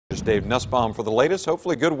Meteorologist Dave Nussbaum for the latest.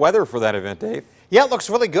 Hopefully good weather for that event, Dave. Yeah, it looks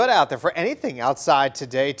really good out there for anything outside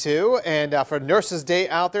today, too. And for Nurses Day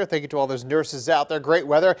out there, thank you to all those nurses out there. Great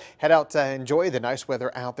weather. Head out to enjoy the nice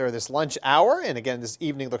weather out there this lunch hour. And again, this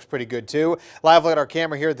evening looks pretty good, too. Live look at our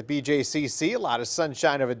camera here at the BJCC. A lot of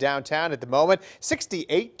sunshine over downtown at the moment.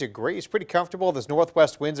 68 degrees. Pretty comfortable. Those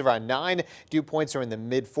northwest winds around 9. Dew points are in the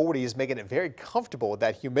mid-40s, making it very comfortable with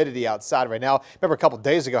that humidity outside right now. Remember a couple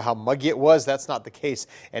days ago how muggy it was? That's not the case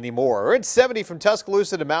anymore. We're at 70 from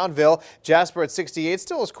Tuscaloosa to Moundville. Jasper at 68,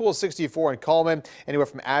 still as cool as 64 in Coleman. Anywhere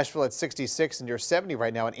from Asheville at 66 and near 70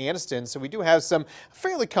 right now in Anniston. So we do have some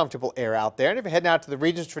fairly comfortable air out there. And if you're heading out to the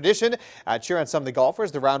Regions Tradition, cheer on some of the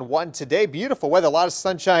golfers. The round one today. Beautiful weather, a lot of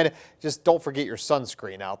sunshine. Just don't forget your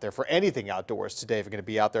sunscreen out there for anything outdoors today if you're going to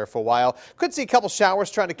be out there for a while. Could see a couple showers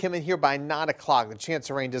trying to come in here by 9 o'clock. The chance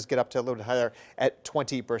of rain does get up to a little bit higher at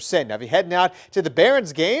 20%. Now if you're heading out to the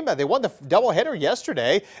Barons game, they won the doubleheader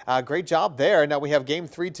yesterday. Great job there. Now we have game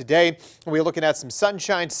 3 today. We're looking at some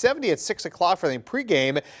sunshine, 70 at 6 o'clock for the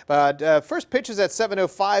pregame. But first pitch is at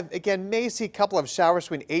 7:05. Again, may see a couple of showers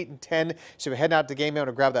between 8 and 10. So if you're heading out to the game, you want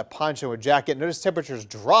to grab that poncho or jacket. Notice temperatures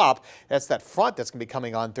drop. That's that front that's going to be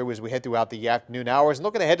coming on through as we head throughout the afternoon hours. And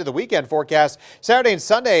looking ahead to the weekend forecast, Saturday and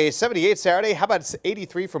Sunday, 78 Saturday. How about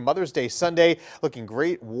 83 for Mother's Day Sunday? Looking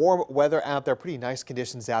great, warm weather out there. Pretty nice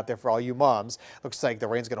conditions out there for all you moms. Looks like the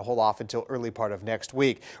rain's going to hold off until early part of next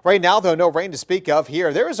week. Right now, though, no rain to speak of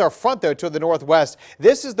here. There is our front, though, to the northwest.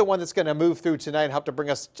 This is the one that's going to move through tonight and help to bring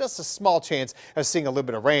us just a small chance of seeing a little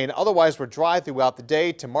bit of rain. Otherwise, we're dry throughout the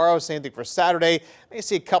day. Tomorrow, same thing for Saturday. May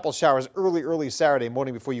see a couple showers early Saturday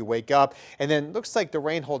morning before you wake up. And then looks like the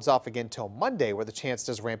rain holds off again till Monday, where the chance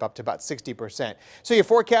does ramp up to about 60%. So your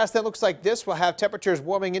forecast then looks like this. We'll have temperatures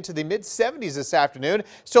warming into the mid-70s this afternoon.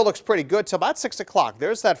 Still looks pretty good till about 6 o'clock.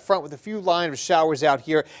 There's that front with a few lines of showers out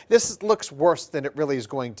here. This looks worse than it really is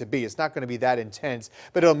going to be. It's not going to be that intense,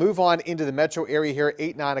 but it'll move on into the metro area here at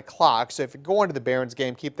 8, 9 o'clock. So if you're going to the Barons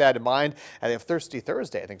game, keep that in mind. And they have Thirsty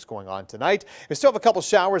Thursday, I think, is going on tonight. We still have a couple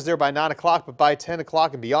showers there by 9 o'clock, but by 10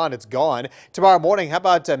 o'clock and beyond, it's gone. Tomorrow morning, how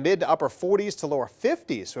about mid to upper 40s to lower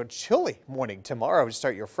 50s? So a chilly morning tomorrow to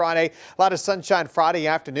start your Friday. A lot of sunshine Friday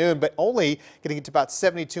afternoon, but only getting to about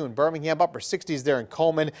 72 in Birmingham, upper 60s there in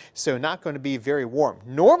Coleman. So not going to be very warm.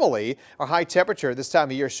 Normally, our high temperature this time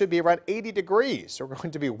of year should be around 80 degrees. So we're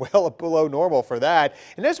going to be well below normal for that.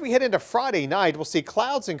 And as we head into Friday night, we'll see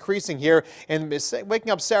clouds increasing here and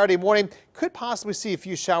waking up Saturday morning. Could possibly see a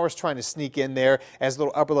few showers trying to sneak in there as a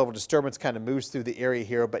little upper level disturbance kind of moves through the area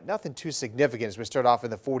here, but nothing too significant as we start off in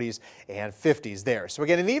the 40s and 50s there. So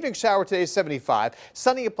again, an evening shower today is 75,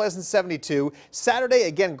 sunny and pleasant 72. Saturday,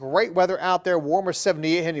 again, great weather out there, warmer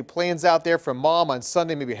 78. Any plans out there for mom on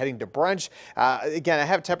Sunday, maybe heading to brunch? Again, I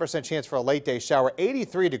have a 10% chance for a late day shower,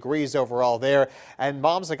 83 degrees overall there. And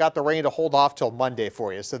moms, I got the rain to hold off till Monday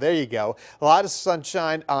for you. So there you go. A lot of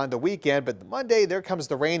sunshine on the weekend, but Monday, there comes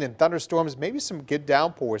the rain and thunderstorms, maybe some good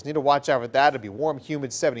downpours. Need to watch out for that. It'll be warm,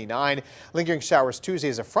 humid 79. Lingering showers Tuesday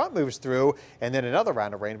as a front moves through, and then another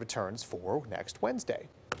round of rain returns for next Wednesday.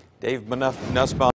 Dave Nussbaum.